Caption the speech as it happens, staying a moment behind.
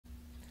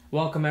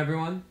Welcome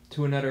everyone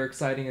to another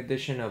exciting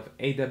edition of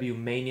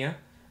AWMania,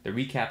 the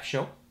recap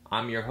show.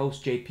 I'm your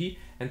host JP,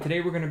 and today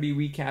we're going to be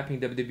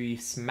recapping WWE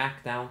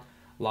Smackdown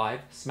Live,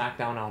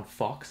 Smackdown on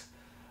Fox,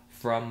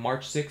 from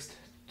March 6th,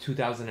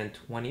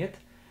 2020.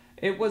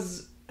 It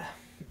was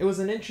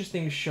an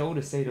interesting show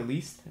to say the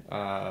least.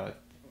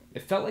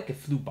 It felt like it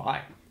flew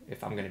by,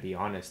 if I'm going to be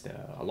honest.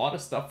 A lot of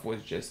stuff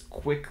was just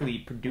quickly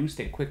produced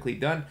and quickly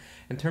done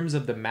in terms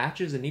of the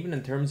matches and even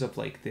in terms of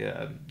like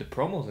the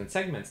promos and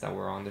segments that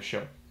were on the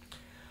show.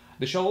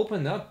 The show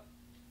opened up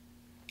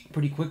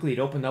pretty quickly. It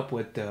opened up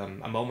with a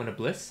Moment of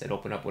Bliss. It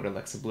opened up with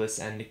Alexa Bliss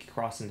and Nikki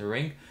Cross in the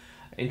ring,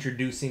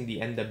 introducing the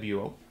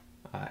NWO.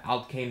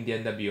 Out came the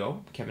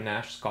NWO, Kevin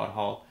Nash, Scott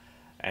Hall,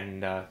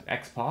 and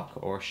X-Pac,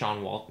 or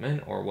Sean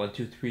Waltman, or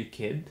 123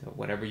 Kid,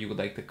 whatever you would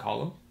like to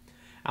call him.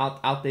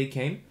 Out they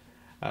came.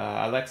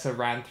 Alexa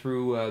ran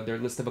through their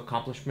list of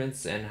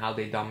accomplishments and how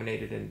they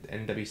dominated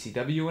in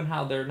WCW and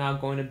how they're now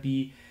going to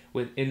be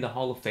in the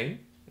Hall of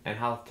Fame, and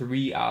how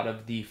 3 out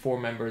of the 4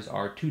 members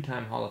are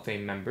 2-time Hall of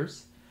Fame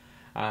members.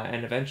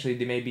 And eventually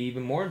they may be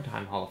even more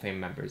time Hall of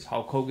Fame members.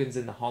 Hulk Hogan's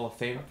in the Hall of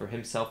Fame for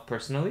himself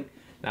personally.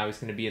 Now he's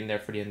going to be in there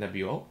for the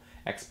NWO.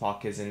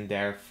 X-Pac is in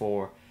there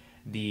for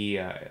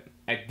the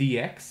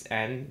DX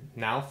and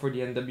now for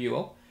the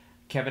NWO.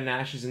 Kevin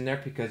Nash is in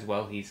there because,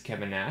 well, he's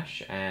Kevin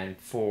Nash, and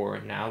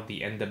for now the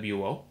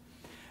NWO.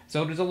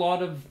 So there's a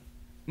lot of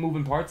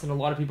moving parts, and a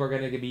lot of people are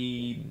going to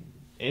be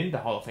in the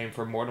Hall of Fame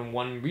for more than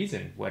one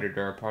reason, whether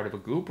they're a part of a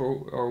group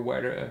or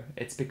whether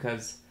it's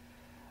because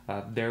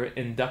they're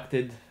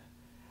inducted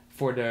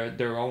for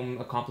their own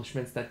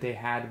accomplishments that they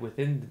had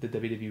within the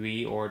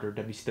WWE or their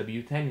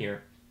WCW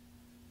tenure.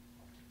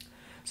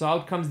 So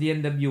out comes the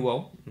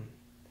NWO.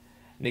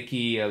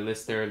 Nikki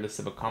lists their list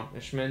of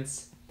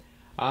accomplishments.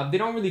 They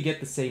don't really get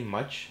to say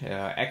much.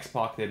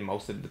 X-Pac did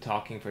most of the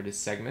talking for this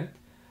segment.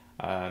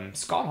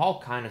 Scott Hall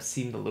kind of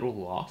seemed a little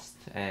lost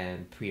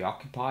and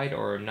preoccupied,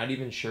 or not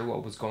even sure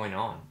what was going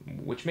on,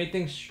 which made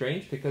things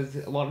strange because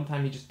a lot of the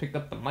time he just picked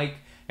up the mic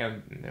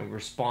and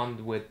respond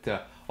with,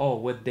 oh,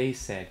 what they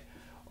said.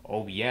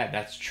 Oh, yeah,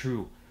 that's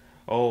true.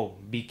 Oh,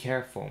 be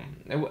careful.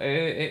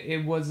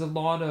 It was a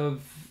lot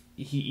of,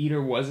 he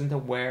either wasn't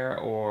aware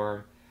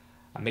or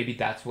maybe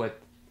that's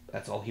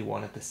all he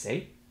wanted to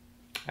say.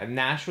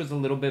 Nash was a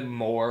little bit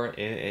more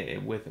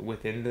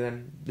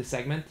within the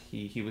segment.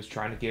 He was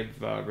trying to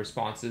give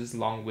responses,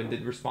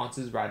 long-winded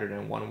responses, rather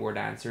than one-word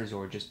answers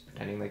or just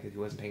pretending like he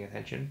wasn't paying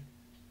attention.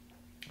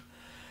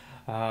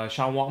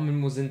 Sean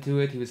Waltman was into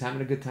it. He was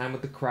having a good time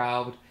with the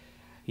crowd.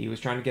 He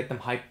was trying to get them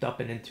hyped up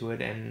and into it,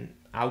 and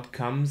out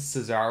comes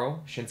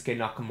Cesaro, Shinsuke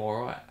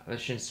Nakamura,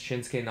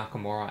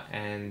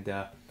 and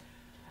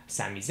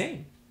Sami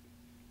Zayn.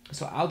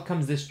 So out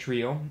comes this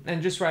trio,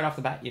 and just right off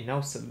the bat, you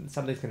know something's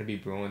going to be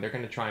brewing. They're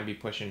going to try and be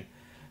pushing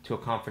to a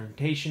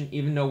confrontation,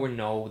 even though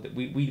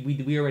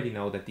we already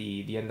know that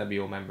the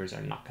NWO members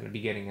are not going to be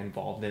getting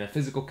involved in a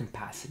physical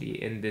capacity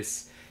in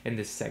this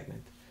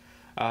segment.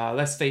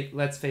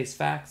 Let's face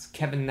facts.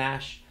 Kevin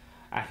Nash,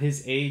 at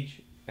his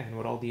age and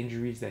with all the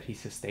injuries that he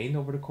sustained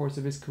over the course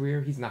of his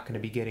career, he's not going to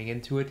be getting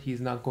into it.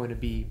 He's not going to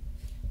be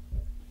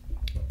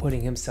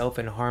putting himself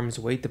in harm's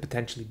way to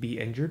potentially be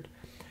injured.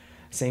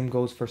 Same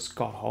goes for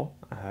Scott Hall,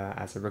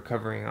 as a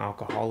recovering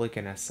alcoholic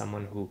and as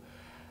someone who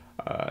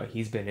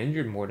he's been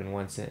injured more than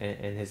once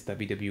in his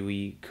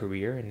WWE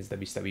career, in his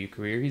WCW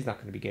career. He's not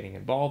going to be getting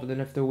involved. And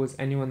if there was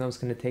anyone that was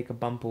going to take a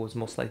bump, it was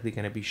most likely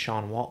going to be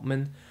Sean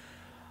Waltman.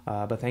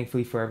 But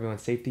thankfully for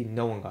everyone's safety,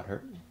 no one got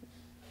hurt.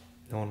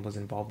 No one was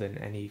involved in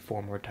any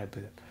form or type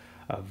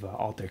of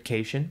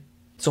altercation.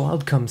 So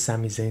out comes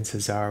Sami Zayn,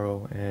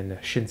 Cesaro, and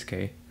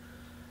Shinsuke.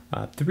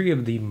 3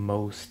 of the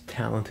most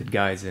talented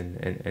guys in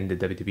the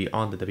WWE,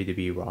 on the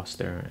WWE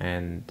roster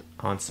and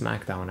on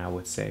SmackDown, I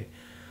would say.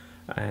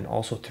 And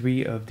also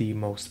 3 of the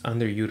most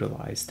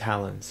underutilized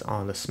talents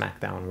on the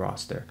SmackDown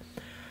roster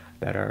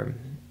that are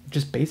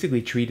just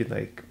basically treated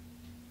like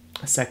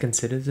second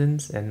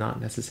citizens and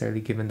not necessarily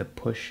given the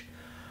push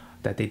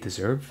that they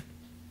deserve.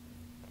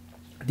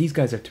 These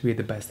guys are 3 of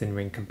the best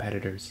in-ring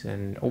competitors,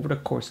 and over the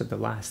course of the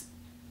last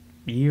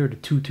year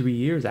to 2-3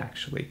 years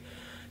actually,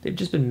 they've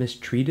just been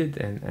mistreated,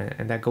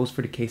 and that goes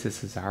for the case of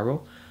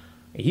Cesaro.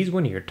 He's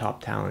one of your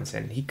top talents,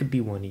 and he could be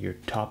one of your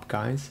top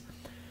guys.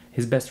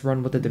 His best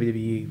run with the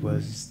WWE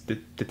was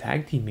the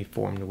tag team he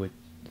formed with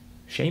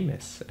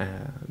Sheamus.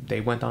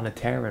 They went on a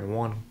tear and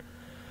won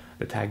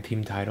the tag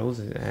team titles,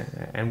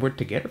 and were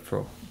together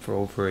for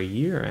over a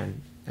year.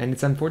 And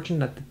it's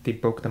unfortunate that they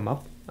broke them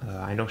up.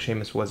 I know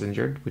Sheamus was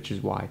injured, which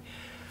is why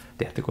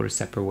they had to go to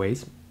separate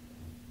ways.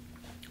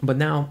 But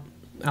now,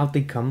 out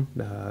they come.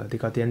 They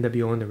got the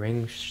NWO in the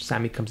ring.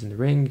 Sami comes in the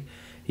ring.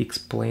 He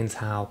explains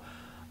how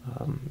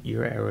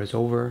your era is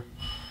over.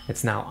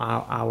 It's now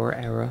our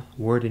era.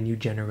 We're the new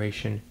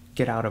generation.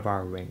 Get out of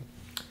our ring.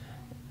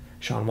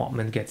 Sean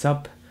Waltman gets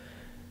up.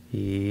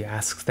 He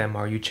asks them,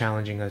 are you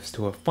challenging us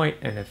to a fight?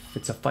 And if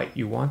it's a fight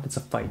you want, it's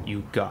a fight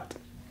you got.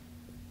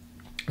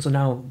 So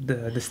now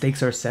the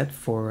stakes are set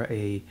for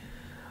a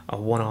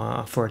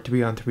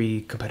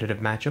 3-on-3 competitive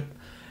matchup.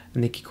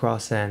 Nikki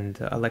Cross and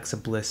Alexa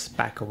Bliss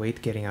back away,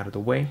 getting out of the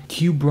way.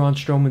 Cue Braun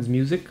Strowman's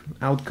music.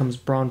 Out comes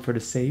Braun for the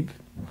save.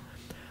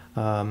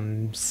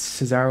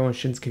 Cesaro and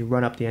Shinsuke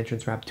run up the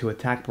entrance ramp to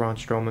attack Braun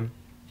Strowman,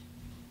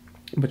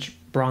 but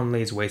Braun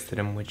lays waste to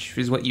them, which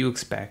is what you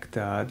expect.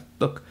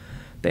 Look,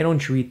 they don't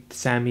treat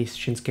Sami,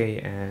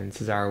 Shinsuke, and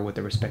Cesaro with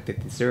the respect they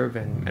deserve,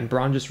 and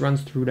Braun just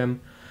runs through them.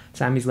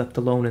 Sami's left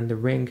alone in the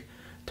ring,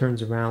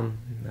 turns around,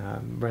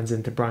 runs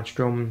into Braun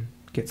Strowman,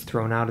 gets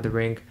thrown out of the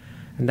ring,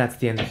 and that's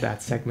the end of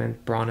that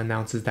segment. Braun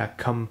announces that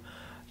come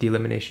the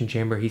Elimination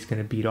Chamber, he's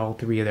going to beat all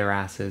three of their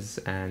asses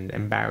and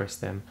embarrass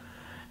them,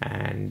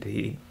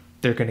 and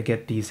they're going to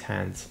get these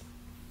hands.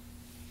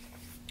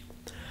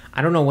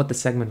 I don't know what the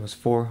segment was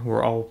for.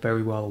 We're all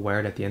very well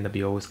aware that the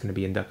NWO is going to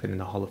be inducted in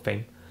the Hall of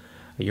Fame.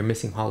 You're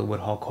missing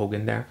Hollywood Hulk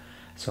Hogan there,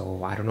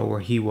 so I don't know where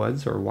he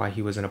was or why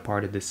he wasn't a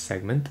part of this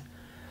segment.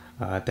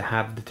 To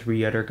have the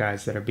three other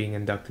guys that are being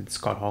inducted,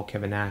 Scott Hall,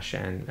 Kevin Nash,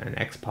 and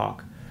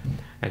X-Pac,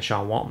 and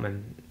Sean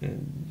Waltman,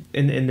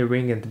 in the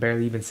ring, and to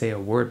barely even say a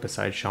word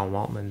besides Sean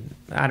Waltman,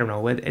 I don't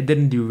know, it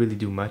didn't really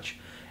do much.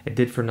 It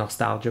did for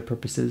nostalgia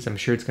purposes. I'm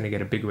sure it's going to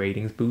get a big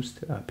ratings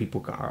boost.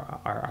 People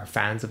are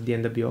fans of the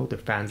NWO, they're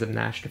fans of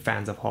Nash, they're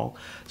fans of Hall,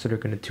 so they're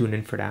going to tune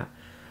in for that.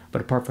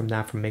 But apart from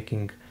that, from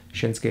making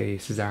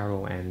Shinsuke,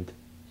 Cesaro,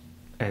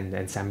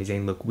 and Sami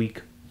Zayn look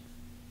weak,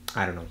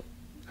 I don't know.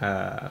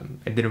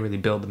 It didn't really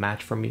build the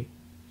match for me,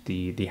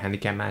 the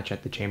handicap match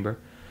at the Chamber.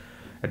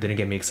 It didn't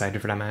get me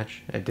excited for that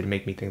match. It didn't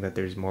make me think that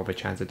there's more of a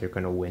chance that they're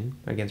going to win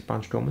against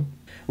Braun Strowman.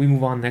 We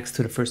move on next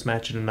to the first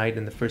match of the night,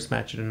 and the first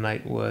match of the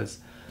night was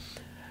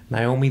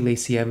Naomi,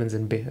 Lacey Evans,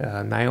 and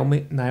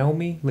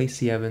Naomi,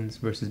 Lacey Evans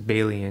versus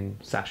Bayley and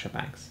Sasha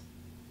Banks.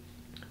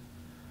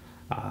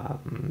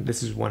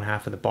 This is one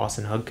half of the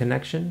Boston Hug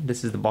Connection.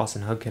 This is the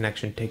Boston Hug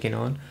Connection taking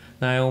on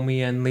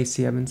Naomi and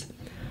Lacey Evans.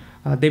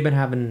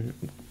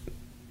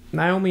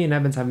 Naomi and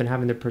Evans have been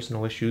having their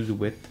personal issues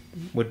with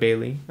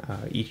Bayley,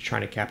 each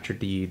trying to capture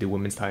the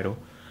women's title,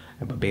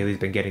 but Bayley's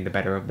been getting the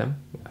better of them,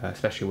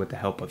 especially with the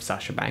help of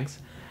Sasha Banks.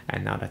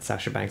 And now that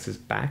Sasha Banks is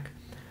back,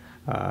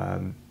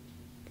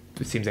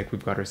 it seems like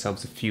we've got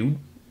ourselves a feud.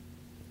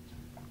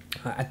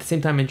 At the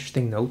same time,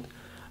 interesting note,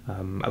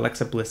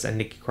 Alexa Bliss and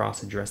Nikki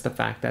Cross addressed the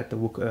fact that the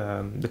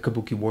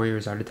Kabuki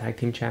Warriors are the tag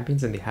team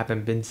champions and they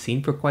haven't been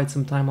seen for quite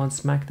some time on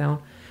SmackDown.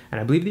 And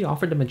I believe they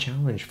offered them a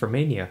challenge for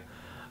Mania.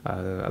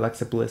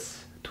 Alexa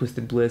Bliss,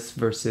 Twisted Bliss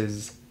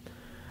versus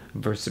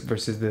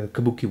the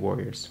Kabuki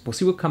Warriors. We'll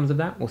see what comes of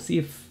that. We'll see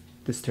if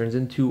this turns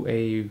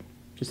into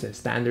just a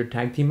standard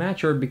tag team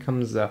match, or it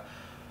becomes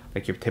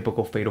like your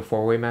typical fatal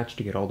four-way match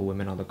to get all the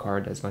women on the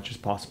card as much as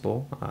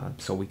possible,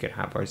 so we could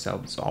have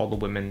ourselves all the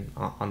women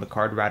on the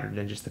card rather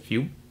than just a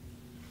few.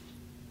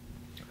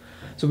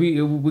 So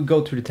we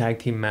go through the tag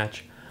team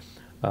match.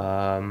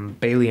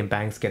 Bayley and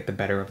Banks get the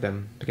better of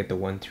them to get the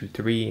 1, 2,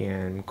 3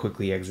 and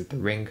quickly exit the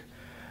ring.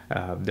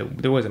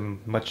 There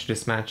wasn't much to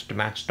this match. The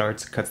match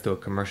starts, cuts to a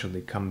commercial,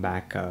 they come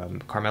back.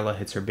 Carmella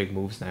hits her big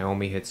moves,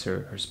 Naomi hits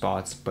her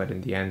spots, but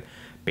in the end,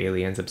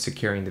 Bayley ends up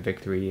securing the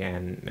victory,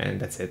 and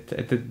that's it.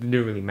 It didn't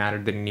really matter,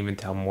 didn't even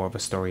tell more of a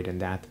story than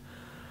that.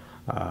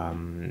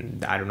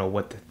 I don't know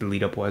what the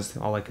lead up was.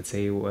 All I could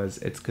say was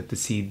it's good to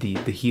see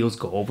the heels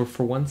go over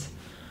for once.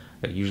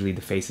 Usually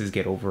the faces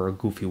get over a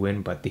goofy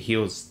win, but the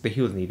heels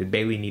needed.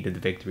 Bayley needed the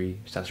victory,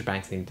 Sasha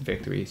Banks needed the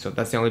victory, so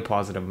that's the only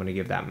positive I'm going to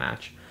give that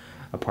match.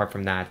 Apart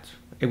from that,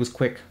 it was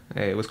quick.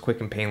 It was quick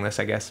and painless,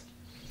 I guess.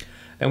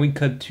 Then we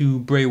cut to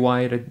Bray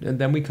Wyatt, and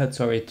then we cut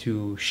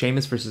to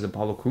Sheamus versus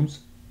Apollo Crews.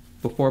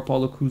 Before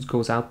Apollo Crews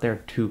goes out there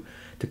to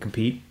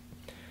compete,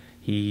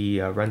 he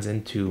runs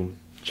into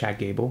Chad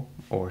Gable,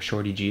 or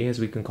Shorty G as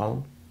we can call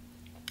him.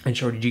 And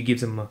Shorty G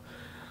gives him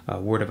a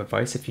word of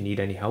advice: if you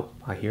need any help,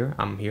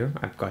 I'm here,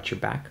 I've got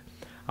your back,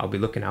 I'll be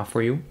looking out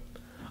for you.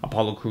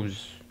 Apollo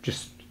Crews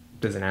just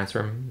doesn't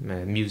answer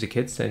him. Music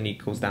hits and he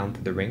goes down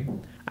to the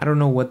ring. I don't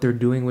know what they're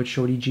doing with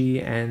Shorty G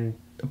and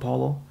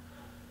Apollo,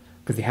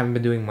 because they haven't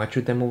been doing much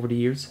with them over the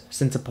years.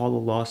 Since Apollo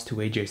lost to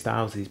AJ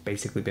Styles, he's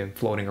basically been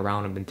floating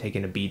around and been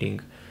taking a beating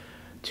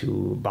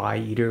by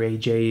either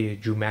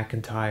AJ, Drew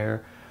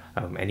McIntyre,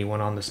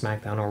 anyone on the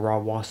SmackDown or Raw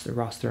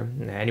roster.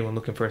 Anyone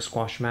looking for a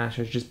squash match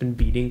has just been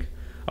beating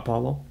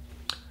Apollo.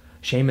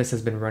 Sheamus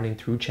has been running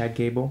through Chad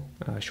Gable,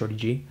 Shorty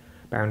G.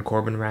 Baron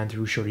Corbin ran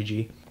through Shorty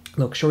G.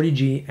 Look, Shorty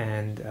G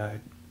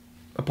and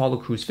Apollo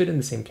Crews fit in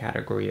the same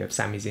category of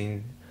Sami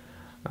Zayn,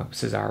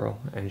 Cesaro,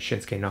 and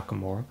Shinsuke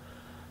Nakamura.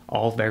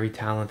 All very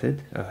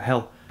talented.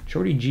 Hell,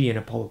 Shorty G and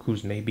Apollo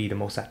Crews may be the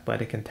most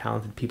athletic and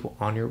talented people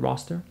on your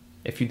roster.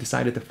 If you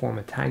decided to form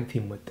a tag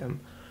team with them,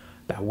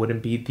 that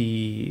wouldn't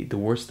be the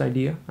worst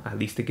idea. At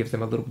least it gives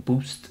them a little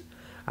boost.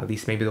 At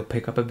least maybe they'll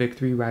pick up a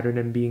victory rather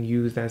than being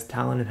used as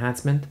talent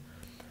enhancement.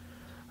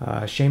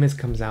 Sheamus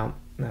comes out.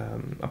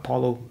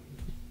 Apollo,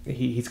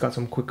 he's got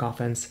some quick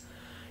offense.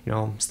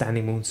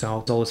 Standing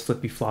moonsault, all his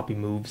flippy floppy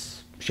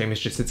moves.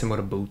 Sheamus just hits him with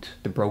a boot.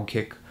 The bro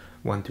kick,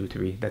 1, 2,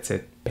 3. That's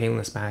it.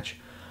 Painless match.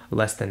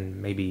 Less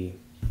than maybe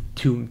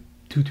 2-3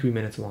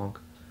 minutes long.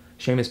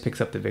 Sheamus picks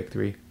up the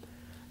victory.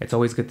 It's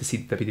always good to see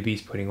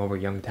WWE's putting over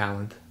young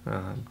talent.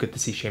 Good to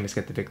see Sheamus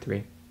get the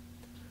victory.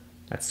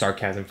 That's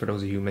sarcasm for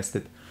those of you who missed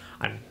it.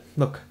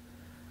 Look,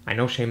 I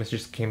know Sheamus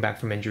just came back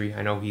from injury.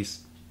 I know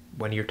he's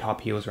one of your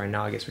top heels right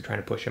now. I guess we're trying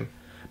to push him.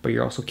 But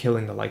you're also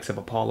killing the likes of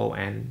Apollo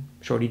and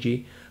Shorty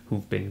G,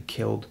 who've been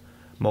killed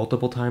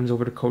multiple times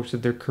over the course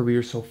of their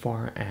career so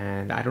far.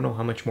 And I don't know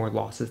how much more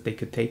losses they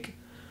could take.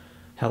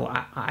 Hell,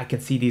 I can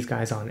see these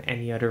guys on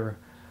any other...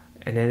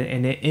 And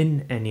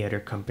in any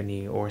other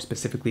company, or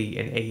specifically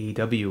in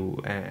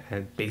AEW,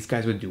 and these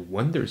guys would do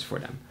wonders for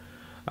them.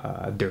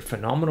 They're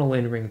phenomenal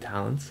in-ring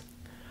talents.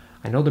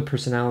 I know the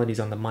personalities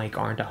on the mic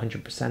aren't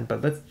 100%,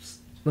 but let's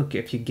look.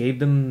 If you gave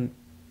them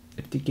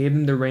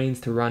the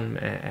reins to run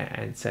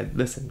and said,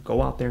 "Listen,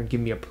 go out there and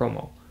give me a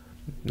promo,"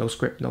 no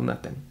script, no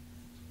nothing.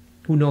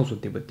 Who knows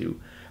what they would do?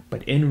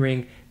 But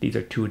in-ring, these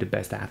are two of the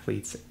best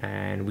athletes,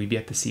 and we've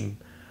yet to see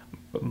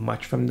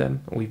much from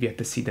them. We've yet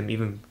to see them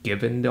even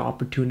given the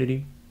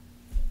opportunity.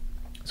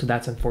 So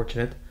that's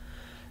unfortunate.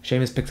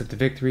 Sheamus picks up the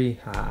victory.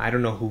 I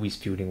don't know who he's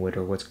feuding with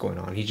or what's going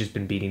on. He's just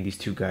been beating these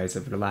two guys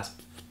over the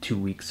last 2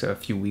 weeks, a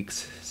few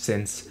weeks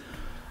since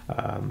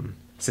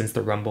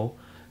the Rumble.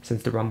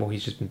 Since the Rumble,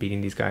 he's just been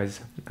beating these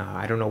guys.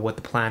 I don't know what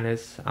the plan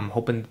is. I'm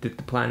hoping that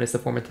the plan is to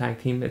form a tag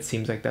team. It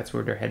seems like that's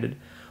where they're headed,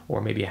 or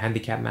maybe a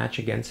handicap match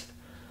against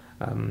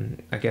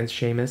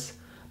Sheamus.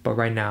 But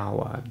right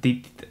now,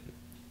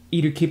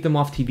 either keep them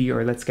off TV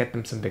or let's get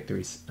them some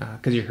victories,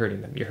 because you're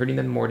hurting them. You're hurting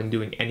them more than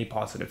doing any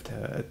positive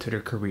to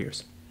their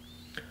careers.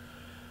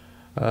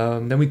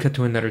 Then we cut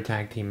to another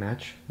tag team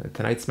match.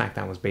 Tonight's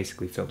SmackDown was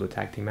basically filled with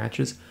tag team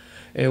matches.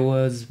 It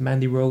was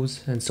Mandy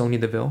Rose and Sonya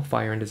Deville,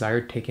 Fire and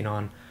Desire, taking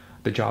on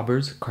the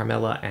Jobbers,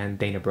 Carmella and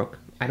Dana Brooke.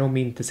 I don't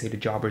mean to say the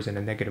Jobbers in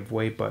a negative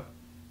way, but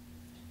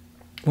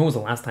when was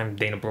the last time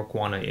Dana Brooke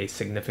won a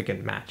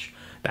significant match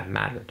that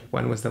mattered?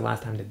 When was the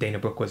last time that Dana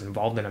Brooke was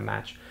involved in a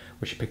match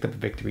where she picked up a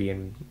victory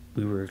and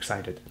we were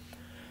excited?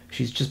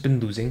 She's just been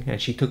losing,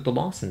 and she took the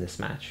loss in this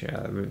match.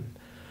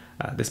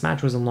 This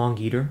match was a long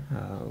eater.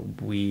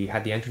 We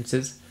had the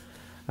entrances.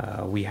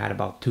 We had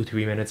about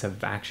 2-3 minutes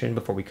of action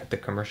before we cut the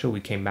commercial.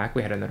 We came back.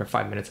 We had another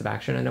 5 minutes of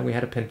action, and then we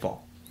had a pinfall.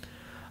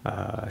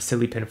 A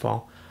silly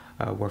pinfall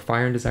where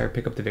Fire and Desire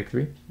pick up the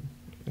victory,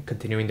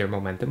 continuing their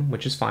momentum,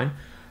 which is fine.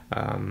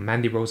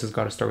 Mandy Rose has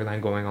got a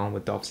storyline going on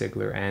with Dolph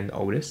Ziggler and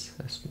Otis.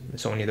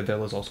 Sonya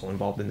Deville is also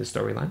involved in the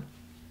storyline.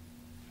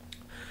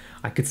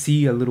 I could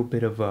see a little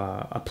bit of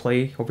a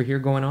play over here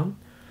going on.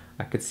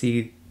 I could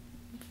see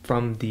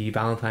from the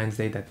Valentine's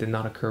Day that did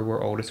not occur,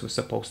 where Otis was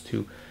supposed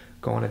to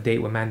go on a date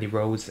with Mandy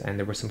Rose, and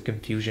there was some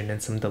confusion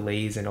and some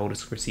delays, and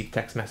Otis received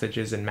text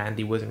messages and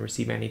Mandy wasn't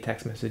receiving any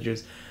text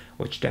messages,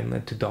 which then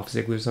led to Dolph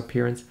Ziggler's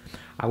appearance.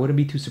 I wouldn't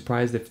be too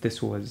surprised if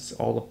this was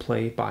all a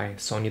play by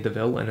Sonya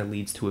Deville and it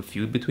leads to a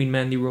feud between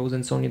Mandy Rose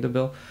and Sonya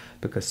Deville,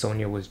 because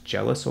Sonya was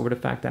jealous over the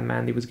fact that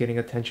Mandy was getting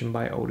attention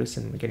by Otis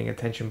and getting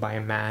attention by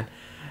a man,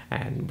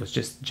 and was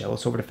just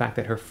jealous over the fact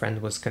that her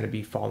friend was going to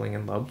be falling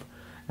in love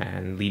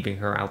and leaving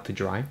her out to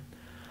dry.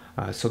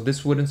 So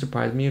this wouldn't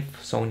surprise me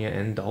if Sonya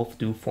and Dolph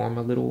do form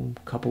a little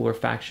couple or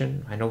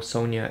faction. I know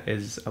Sonya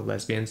is a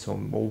lesbian, so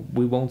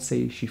we won't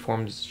say she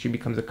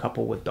becomes a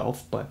couple with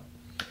Dolph, but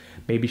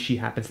maybe she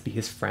happens to be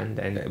his friend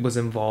and was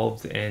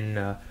involved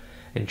in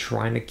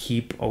trying to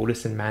keep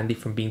Otis and Mandy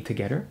from being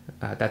together.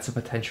 That's a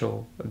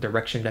potential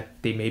direction that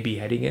they may be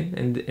heading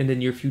in the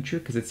near future,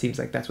 because it seems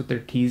like that's what they're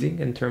teasing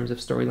in terms of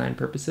storyline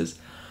purposes.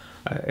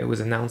 It was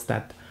announced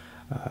that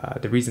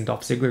the reason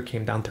Dolph Ziggler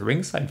came down to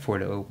ringside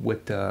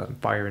with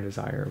Fire and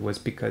Desire was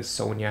because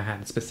Sonya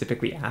had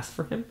specifically asked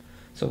for him.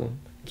 So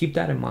keep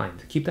that in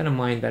mind. Keep that in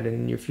mind that in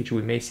the near future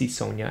we may see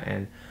Sonya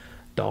and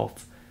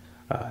Dolph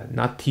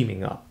not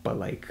teaming up, but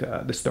like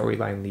the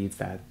storyline leads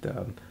that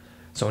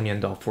Sonya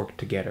and Dolph work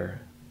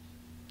together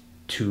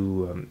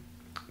to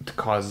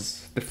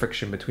cause the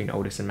friction between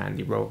Otis and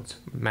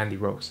Mandy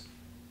Rose.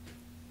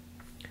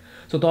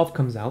 So Dolph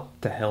comes out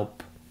to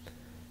help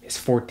his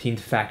 14th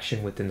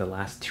faction within the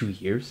last 2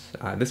 years.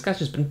 This guy's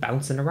just been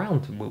bouncing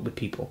around with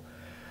people.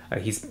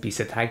 He's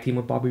a tag team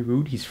with Bobby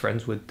Roode. He's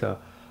friends with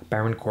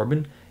Baron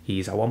Corbin.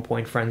 He's at one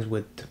point friends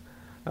with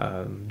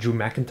Drew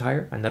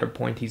McIntyre. Another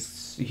point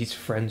he's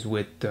friends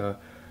with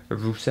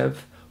Rusev.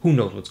 Who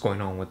knows what's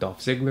going on with Dolph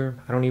Ziggler?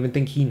 I don't even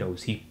think he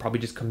knows. He probably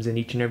just comes in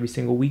each and every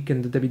single week,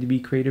 and the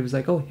WWE creative is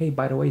like, oh, hey,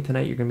 by the way,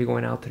 tonight you're going to be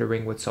going out to the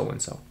ring with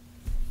so-and-so.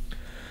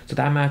 So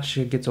that match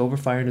gets over.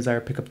 Fire and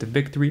Desire pick up the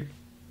victory.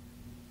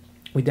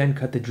 We then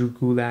cut to Drew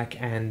Gulak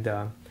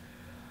and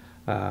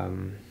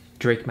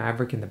Drake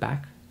Maverick in the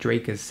back.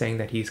 Drake is saying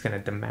that he's going to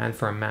demand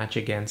for a match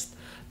against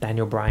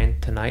Daniel Bryan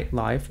tonight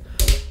live.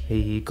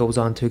 He goes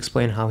on to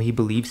explain how he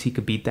believes he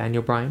could beat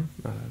Daniel Bryan.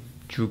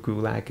 Drew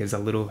Gulak is a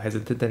little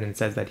hesitant and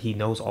says that he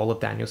knows all of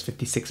Daniel's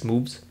 56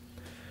 moves.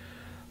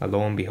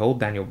 Lo and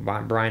behold, Daniel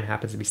Bryan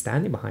happens to be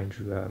standing behind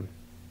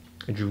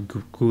Drew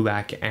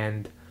Gulak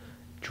and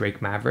Drake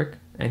Maverick,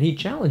 and he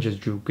challenges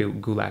Drew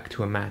Gulak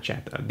to a match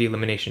at the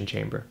Elimination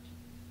Chamber.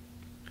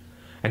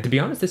 And to be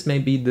honest, this may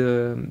be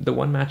the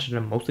one match that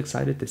I'm most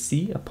excited to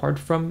see, apart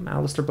from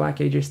Aleister Black,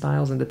 AJ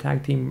Styles, and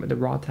the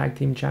Raw Tag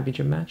Team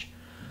Championship match.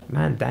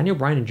 Man, Daniel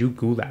Bryan and Drew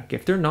Gulak,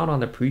 if they're not on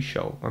the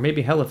pre-show, or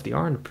maybe hell, if they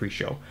are on the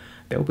pre-show,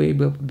 they'll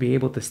be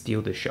able to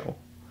steal the show.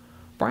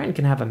 Bryan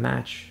can have a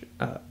match,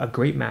 a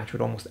great match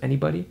with almost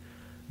anybody.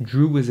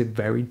 Drew is a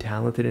very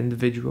talented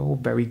individual,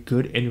 very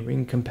good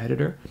in-ring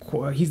competitor.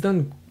 He's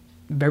done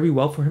very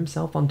well for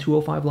himself on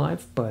 205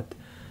 Live, but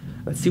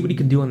let's see what he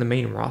can do on the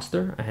main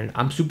roster. And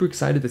I'm super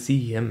excited to see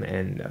him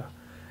and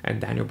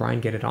Daniel Bryan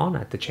get it on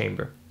at the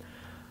Chamber.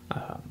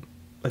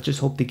 Let's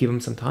just hope they give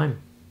him some time.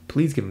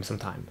 Please give him some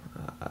time.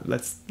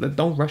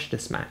 Don't rush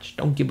this match.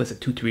 Don't give us a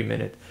 2-3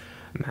 minute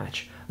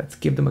match. Let's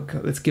give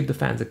the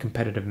fans a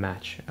competitive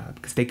match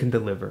because they can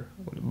deliver.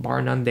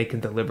 Bar none, they can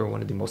deliver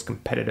one of the most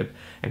competitive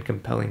and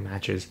compelling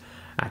matches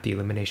at the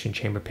Elimination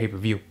Chamber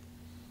pay-per-view.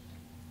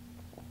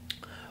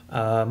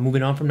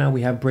 Moving on from now,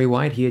 we have Bray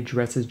Wyatt. He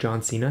addresses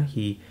John Cena.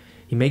 He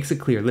makes it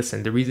clear.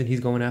 Listen, the reason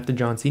he's going after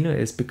John Cena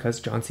is because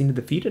John Cena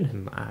defeated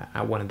him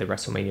at one of the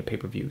WrestleMania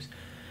pay-per-views,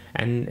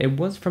 and it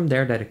was from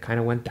there that it kind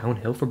of went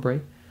downhill for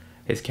Bray.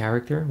 His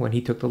character, when he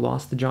took the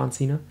loss to John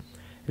Cena,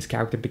 his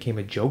character became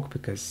a joke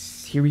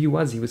because here he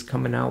was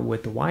coming out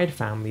with the Wyatt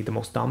family, the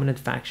most dominant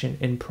faction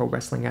in pro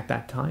wrestling at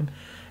that time,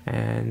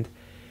 and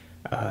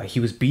he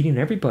was beating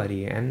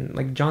everybody. And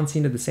like John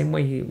Cena, the same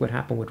way what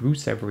happened with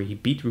Rusev, where he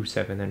beat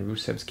Rusev and then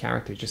Rusev's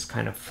character just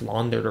kind of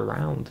floundered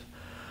around.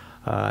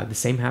 The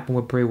same happened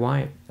with Bray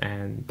Wyatt,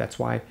 and that's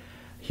why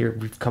here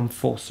we've come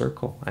full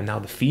circle, and now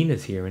the Fiend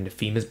is here, and the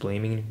Fiend is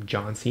blaming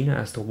John Cena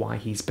as to why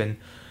he's been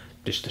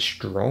just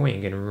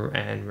destroying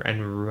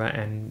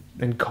and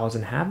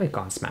causing havoc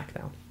on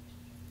SmackDown.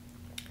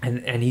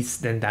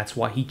 And that's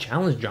why he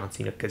challenged John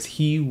Cena, because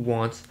he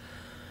wants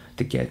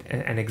to get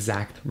an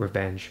exact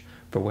revenge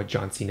for what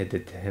John Cena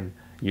did to him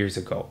years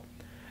ago.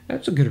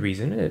 That's a good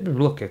reason.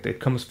 Look, it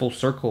comes full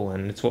circle,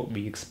 and it's what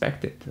we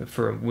expected.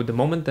 With the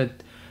moment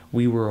that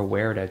we were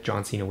aware that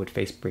John Cena would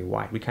face Bray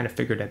Wyatt, we kind of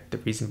figured that the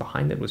reason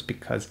behind it was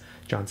because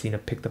John Cena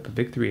picked up a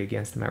victory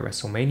against him at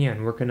WrestleMania,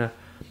 and we're gonna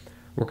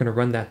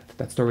run that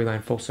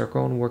storyline full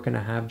circle, and we're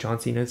gonna have John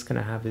Cena's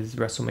gonna have his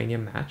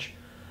WrestleMania match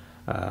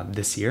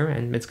this year,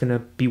 and it's gonna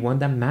be one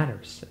that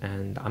matters.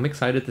 And I'm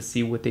excited to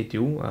see what they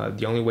do.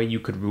 The only way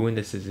you could ruin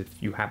this is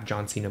if you have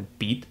John Cena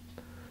beat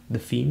the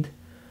Fiend,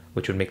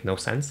 which would make no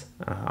sense.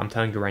 I'm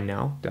telling you right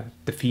now that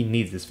the Fiend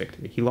needs this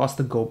victory. He lost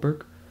to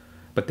Goldberg,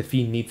 but the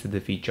Fiend needs to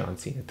defeat John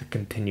Cena to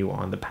continue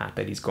on the path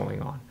that he's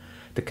going on,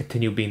 to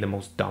continue being the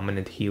most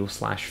dominant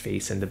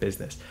heel/face in the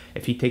business.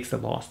 If he takes the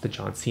loss to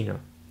John Cena,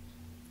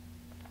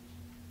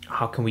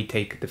 how can we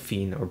take the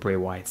Fiend or Bray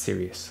Wyatt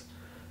serious?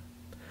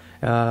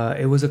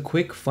 It was a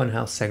quick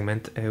Funhouse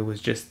segment. It was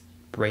just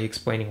Bray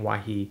explaining why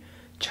he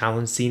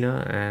challenged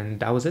Cena, and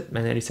that was it.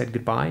 And then he said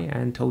goodbye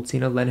and told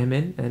Cena, let him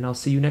in, and I'll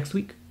see you next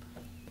week.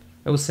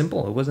 It was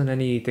simple. It wasn't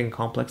anything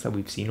complex that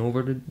we've seen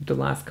over the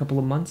last couple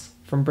of months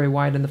from Bray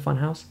Wyatt in the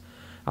Funhouse.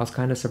 I was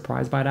kind of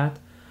surprised by that,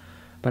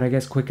 but I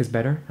guess quick is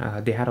better.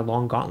 They had a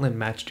long gauntlet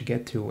match to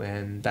get to,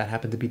 and that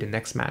happened to be the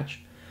next match.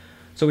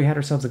 So we had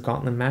ourselves a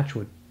gauntlet match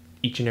with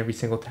each and every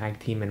single tag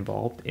team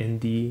involved in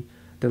the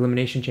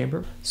Elimination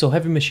Chamber. So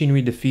Heavy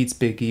Machinery defeats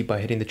Big E by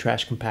hitting the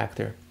trash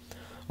compactor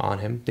on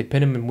him. They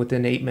pin him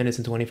within 8 minutes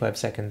and 25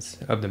 seconds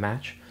of the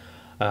match.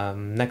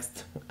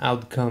 Next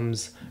out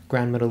comes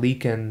Gran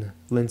Metalik and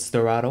Lince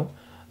Dorado,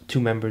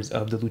 two members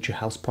of the Lucha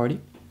House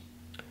Party.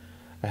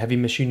 Heavy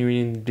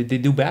Machinery, they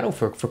do battle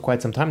for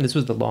quite some time. This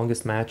was the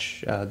longest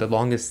match,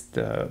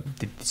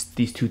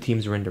 these two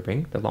teams were in the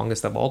ring, the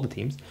longest of all the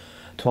teams,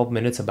 12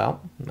 minutes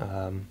about.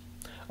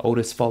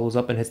 Otis follows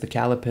up and hits the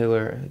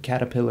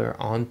caterpillar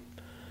on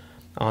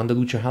the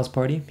Lucha House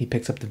Party. He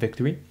picks up the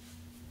victory.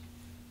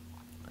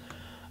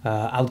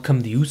 Out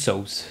come the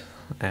Usos.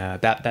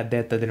 That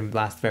didn't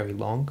last very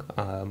long,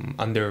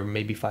 under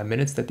maybe 5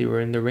 minutes that they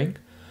were in the ring.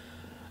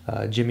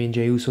 Jimmy and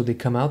Jey Uso, they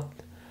come out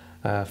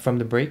from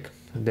the break.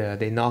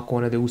 They knock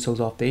one of the Usos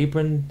off the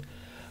apron.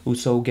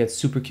 Uso gets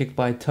super kicked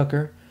by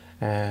Tucker,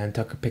 and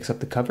Tucker picks up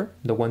the cover,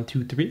 the 1,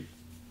 2, 3.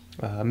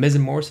 Miz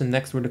and Morrison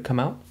next were to come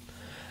out.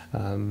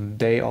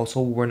 They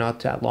also were not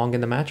that long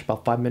in the match,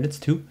 about 5 minutes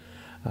too.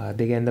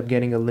 They end up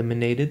getting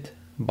eliminated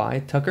by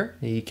Tucker.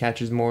 He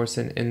catches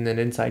Morrison in an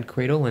inside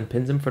cradle and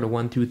pins him for the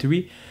 1, 2,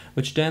 3,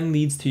 which then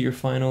leads to your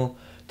final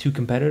two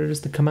competitors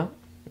to come out.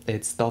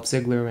 It's Dolph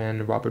Ziggler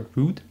and Robert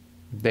Roode.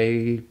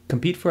 They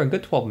compete for a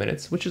good 12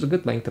 minutes, which is a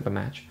good length of a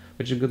match,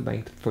 which is a good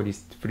length for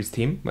this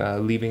team,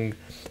 leaving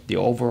the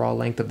overall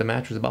length of the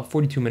match was about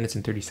 42 minutes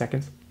and 30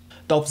 seconds.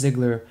 Dolph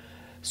Ziggler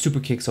super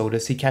kicks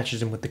Otis. He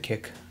catches him with the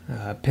kick,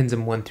 pins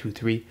him 1, 2,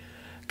 3,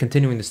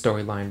 continuing the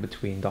storyline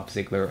between Dolph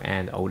Ziggler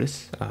and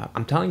Otis.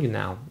 I'm telling you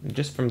now,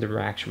 just from the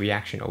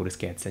reaction Otis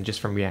gets, and just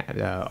from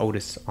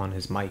Otis on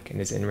his mic and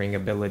his in-ring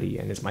ability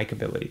and his mic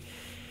ability,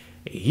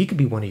 he could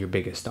be one of your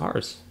biggest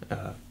stars.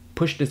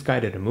 Push this guy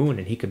to the moon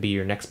and he could be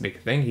your next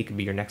big thing. He could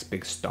be your next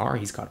big star.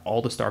 He's got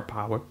all the star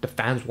power. The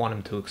fans want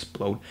him to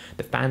explode.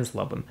 The fans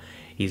love him.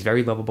 He's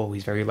very lovable.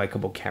 He's very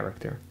likable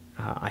character.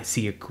 I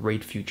see a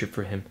great future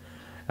for him.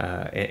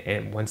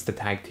 And once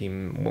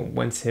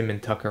him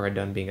and Tucker are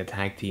done being a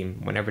tag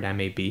team, whenever that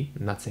may be,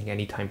 I'm not saying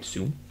anytime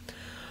soon,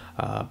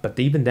 But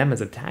even them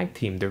as a tag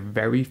team, they're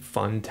very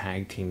fun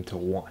tag team to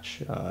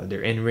watch.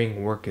 Their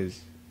in-ring work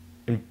is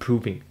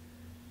improving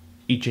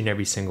each and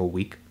every single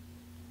week.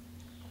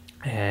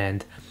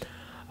 And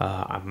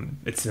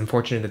it's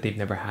unfortunate that they've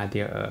never had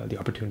the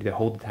opportunity to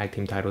hold the tag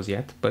team titles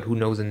yet, but who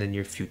knows in the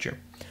near future.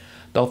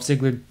 Dolph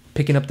Ziggler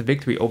picking up the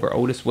victory over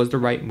Otis was the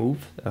right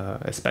move,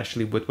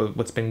 especially with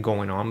what's been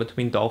going on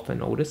between Dolph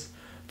and Otis.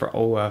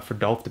 For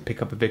Dolph to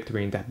pick up a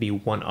victory and that be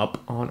one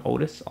up on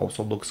Otis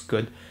also looks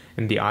good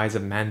in the eyes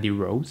of Mandy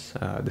Rose,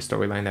 the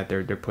storyline that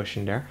they're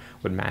pushing there,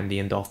 with Mandy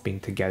and Dolph being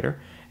together,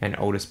 and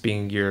Otis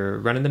being your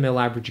run-of-the-mill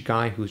average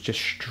guy who's just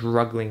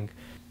struggling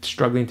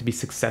to be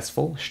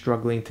successful,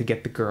 struggling to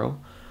get the girl.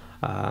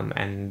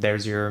 And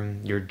there's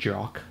your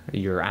jock,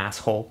 your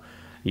asshole,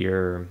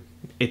 your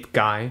it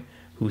guy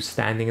who's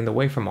standing in the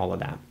way from all of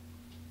that.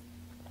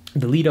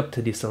 The lead up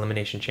to this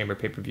Elimination Chamber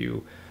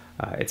pay-per-view,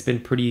 it's been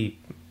pretty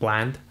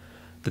bland.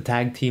 The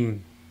tag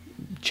team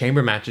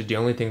chamber match is the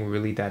only thing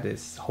really that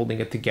is holding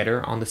it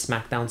together on the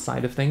SmackDown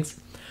side of things.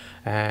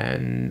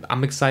 And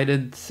I'm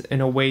excited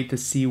in a way to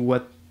see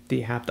what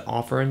they have to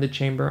offer in the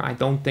chamber. I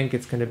don't think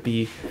it's going to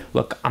be...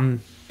 Look, I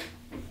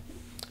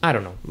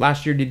don't know.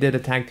 Last year they did a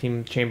tag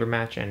team chamber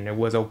match and it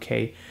was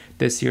okay.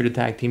 This year the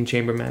tag team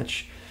chamber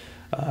match,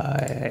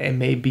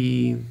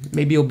 maybe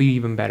it'll be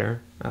even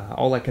better.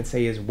 All I can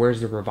say is,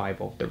 where's the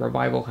Revival? The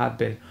Revival have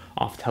been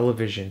off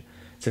television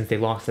since they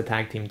lost the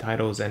tag team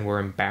titles and were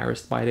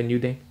embarrassed by the New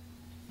Day.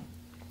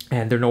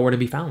 And they're nowhere to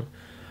be found.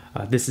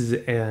 This is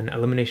an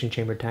Elimination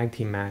Chamber tag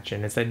team match,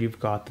 and instead you've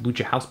got the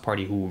Lucha House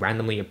Party, who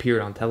randomly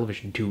appeared on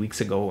television 2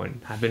 weeks ago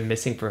and have been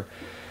missing for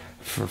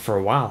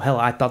a while. Hell,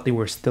 I thought they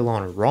were still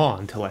on Raw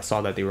until I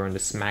saw that they were in the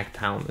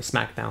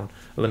SmackDown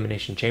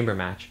Elimination Chamber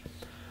match.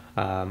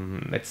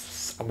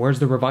 Where's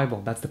the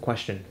Revival? That's the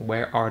question.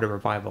 Where are the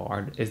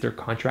Revival? Is their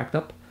contract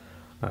up?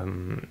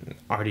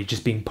 Are they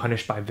just being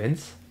punished by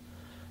Vince?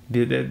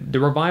 The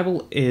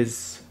Revival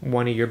is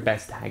one of your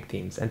best tag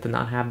teams, and to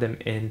not have them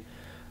in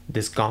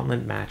this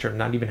gauntlet match, or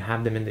not even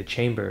have them in the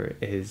chamber,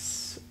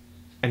 is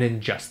an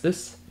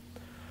injustice.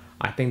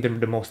 I think they're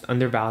the most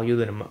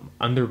undervalued and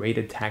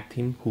underrated tag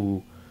team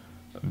who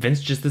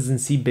Vince just doesn't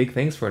see big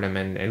things for them.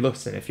 And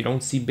listen, if you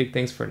don't see big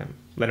things for them,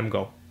 let them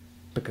go,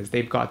 because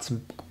they've got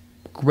some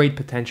great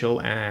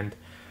potential, and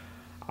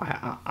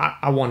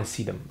I want to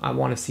see them. I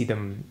want to see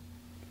them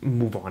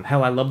move on.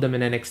 Hell, I love them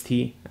in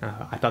NXT.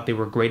 I thought they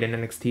were great in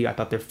NXT. I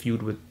thought their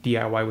feud with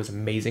DIY was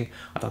amazing.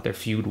 I thought their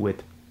feud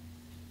with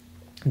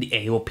the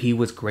AOP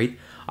was great.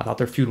 I thought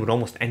their feud with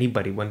almost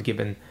anybody, when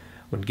given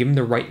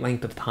the right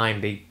length of time,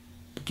 they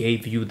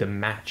gave you the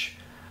match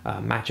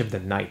of the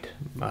night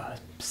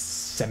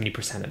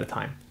 70% of the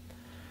time.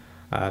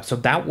 So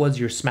that was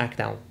your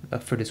SmackDown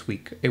for this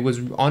week. It was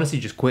honestly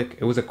just quick.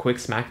 It was a quick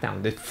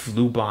SmackDown. It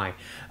flew by.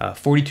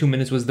 42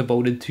 minutes was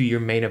devoted to your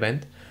main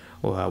event,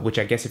 which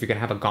I guess if you're going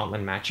to have a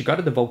gauntlet match, you got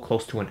to devote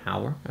close to an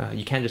hour.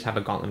 You can't just have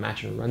a gauntlet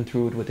match and run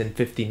through it within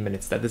 15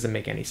 minutes. That doesn't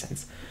make any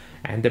sense.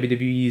 And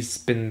WWE's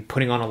been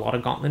putting on a lot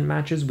of gauntlet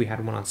matches. We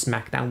had one on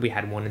SmackDown. We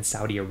had one in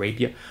Saudi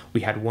Arabia.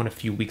 We had one a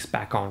few weeks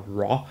back on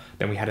Raw.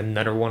 Then we had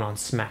another one on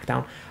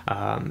SmackDown.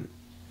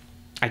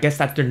 I guess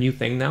that's their new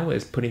thing now,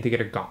 is putting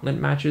together gauntlet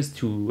matches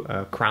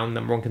to crown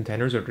number one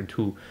contenders, or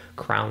to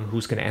crown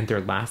who's going to enter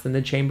last in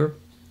the chamber,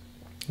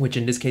 which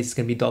in this case is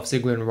going to be Dolph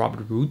Ziggler and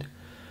Robert Roode.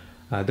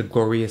 The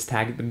glorious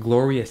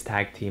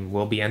tag team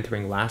will be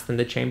entering last in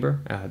the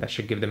chamber. That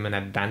should give them an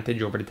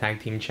advantage over the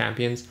tag team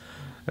champions,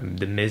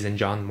 The Miz and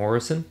John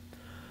Morrison.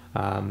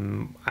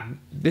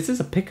 This is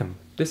a pick'em.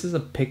 This is a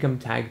pick'em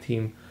tag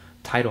team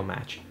title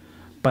match.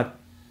 But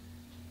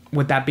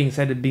with that being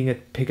said, it being a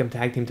pick'em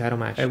tag team title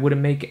match, it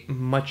wouldn't make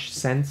much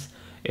sense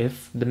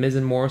if The Miz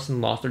and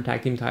Morrison lost their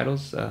tag team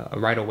titles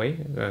right away,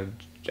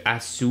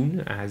 as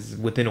soon as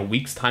within a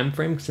week's time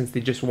frame, since they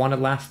just won it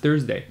last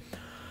Thursday.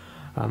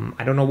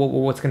 I don't know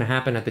what's going to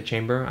happen at the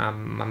chamber.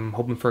 I'm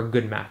hoping for a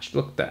good match.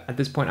 Look, at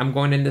this point, I'm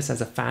going in this as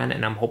a fan,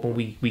 and I'm hoping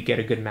we get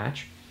a good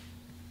match.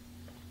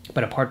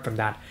 But apart from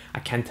that, I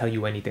can't tell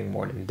you anything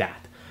more than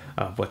that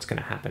of what's going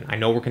to happen. I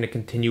know we're going to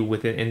continue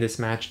with it in this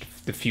match,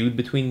 the feud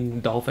between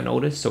Dolph and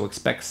Otis, so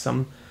expect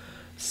something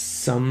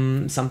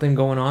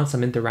going on,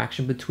 some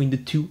interaction between the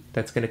two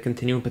that's going to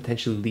continue and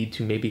potentially lead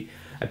to maybe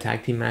a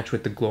tag team match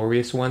with the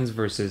Glorious Ones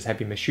versus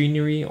Heavy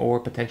Machinery, or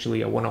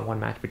potentially a one-on-one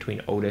match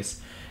between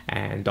Otis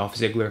and Dolph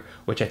Ziggler,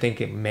 which I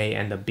think it may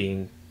end up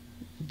being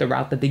the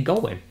route that they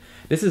go in.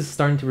 This is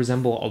starting to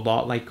resemble a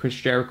lot like Chris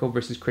Jericho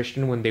versus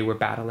Christian when they were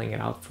battling it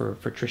out for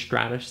Trish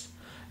Stratus,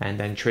 and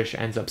then Trish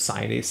ends up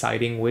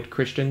siding with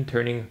Christian,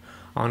 turning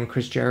on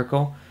Chris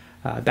Jericho.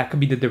 That could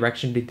be the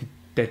direction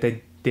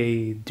that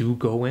they do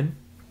go in.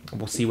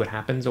 We'll see what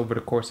happens over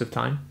the course of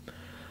time.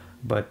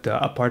 But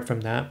apart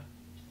from that,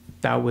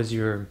 that was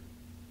your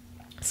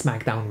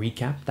SmackDown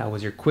recap. That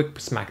was your quick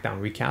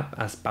SmackDown recap,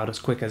 about as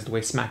quick as the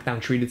way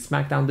SmackDown treated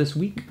SmackDown this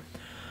week.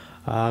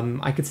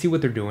 I could see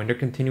what they're doing. They're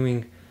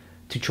continuing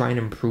to try and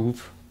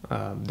improve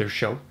their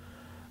show.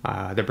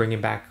 They're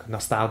bringing back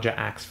nostalgia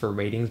acts for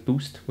ratings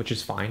boost, which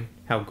is fine.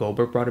 Hell,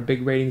 Goldberg brought a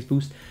big ratings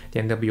boost.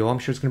 The NWO, I'm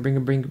sure, is going to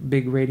bring a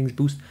big ratings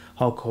boost.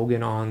 Hulk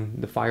Hogan on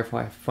the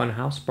Firefly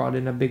Funhouse brought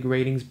in a big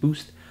ratings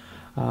boost.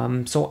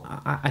 So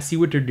I see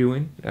what they're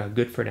doing.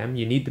 Good for them.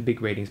 You need the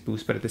big ratings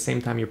boost, but at the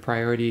same time, your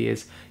priority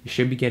is you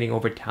should be getting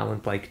over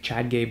talent like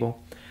Chad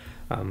Gable,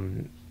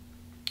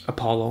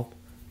 Apollo,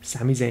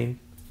 Sami Zayn,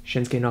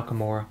 Shinsuke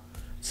Nakamura,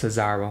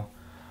 Cesaro,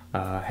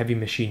 Heavy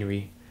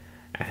Machinery,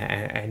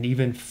 and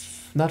even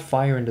not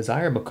Fire and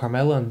Desire, but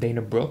Carmella and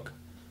Dana Brooke,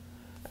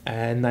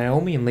 and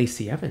Naomi and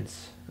Lacey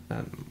Evans.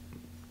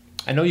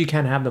 I know you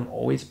can't have them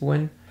always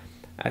win.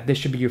 This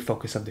should be your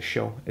focus of the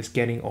show, is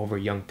getting over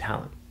young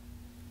talent.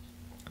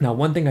 Now,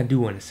 one thing I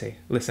do want to say,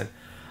 listen,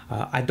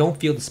 I don't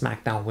feel the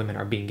SmackDown women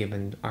are being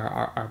given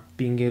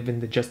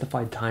the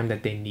justified time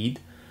that they need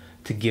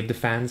to give the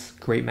fans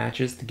great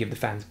matches, to give the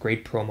fans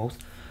great promos.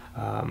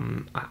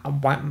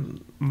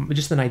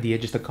 Just an idea,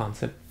 just a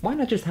concept. Why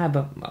not just have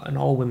an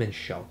all-women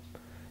show?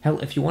 Hell,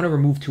 if you want to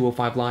remove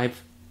 205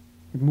 Live,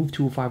 remove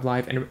 205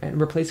 Live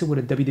and replace it with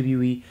a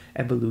WWE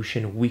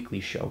Evolution weekly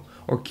show.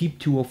 Or keep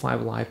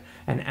 205 Live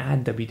and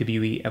add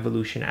WWE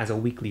Evolution as a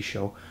weekly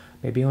show.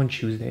 Maybe on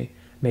Tuesday,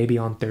 maybe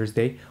on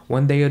Thursday.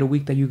 One day of the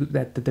week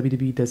that the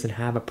WWE doesn't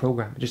have a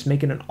program. Just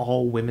make it an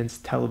all-women's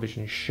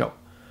television show,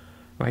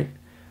 right?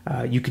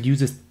 You could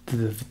use this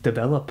to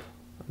develop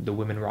the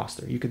women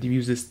roster. You could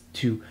use this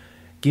to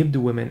give the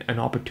women an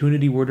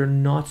opportunity where they're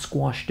not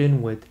squashed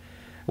in with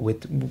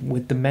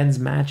the men's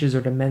matches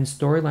or the men's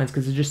storylines,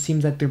 because it just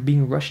seems that they're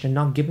being rushed and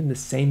not given the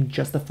same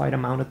justified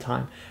amount of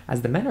time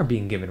as the men are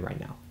being given right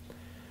now.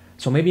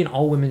 So maybe an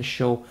all-women's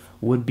show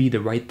would be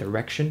the right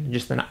direction.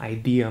 Just an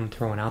idea I'm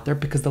throwing out there,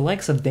 because the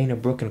likes of Dana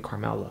Brooke and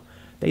Carmella,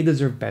 they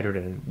deserve better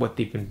than what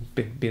they've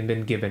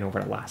been given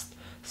over the last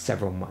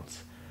several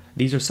months.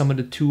 These are some of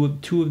the two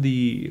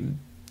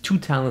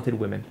talented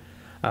women.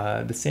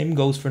 The same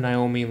goes for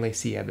Naomi and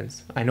Lacey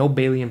Evans. I know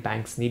Bayley and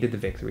Banks needed the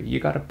victory.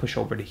 You got to push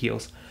the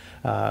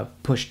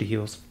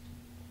heels.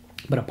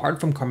 But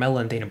apart from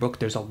Carmella and Dana Brooke,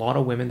 there's a lot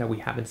of women that we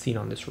haven't seen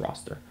on this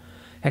roster.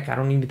 Heck, I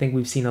don't even think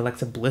we've seen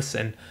Alexa Bliss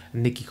and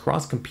Nikki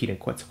Cross compete in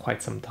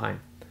quite some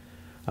time.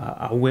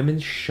 A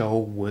women's show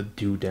would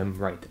do them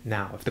right.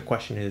 Now, if the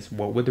question is,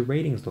 what would the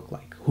ratings look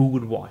like? Who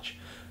would watch?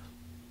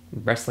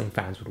 Wrestling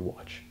fans would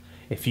watch.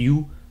 If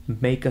you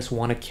make us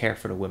want to care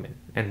for the women,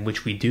 and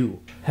which we do.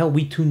 Hell,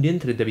 we tuned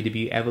into the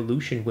WWE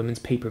Evolution women's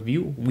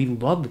pay-per-view. We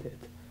loved it.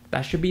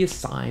 That should be a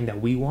sign that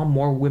we want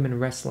more women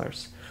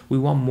wrestlers. We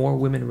want more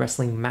women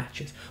wrestling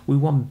matches. We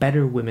want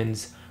better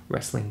women's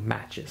wrestling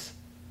matches.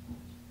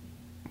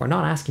 We're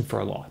not asking for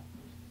a lot.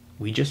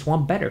 We just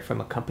want better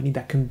from a company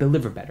that can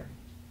deliver better.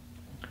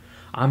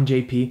 I'm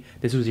JP.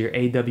 This was your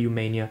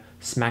AWMania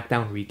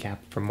Smackdown recap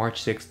for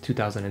March 6,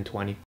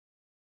 2020.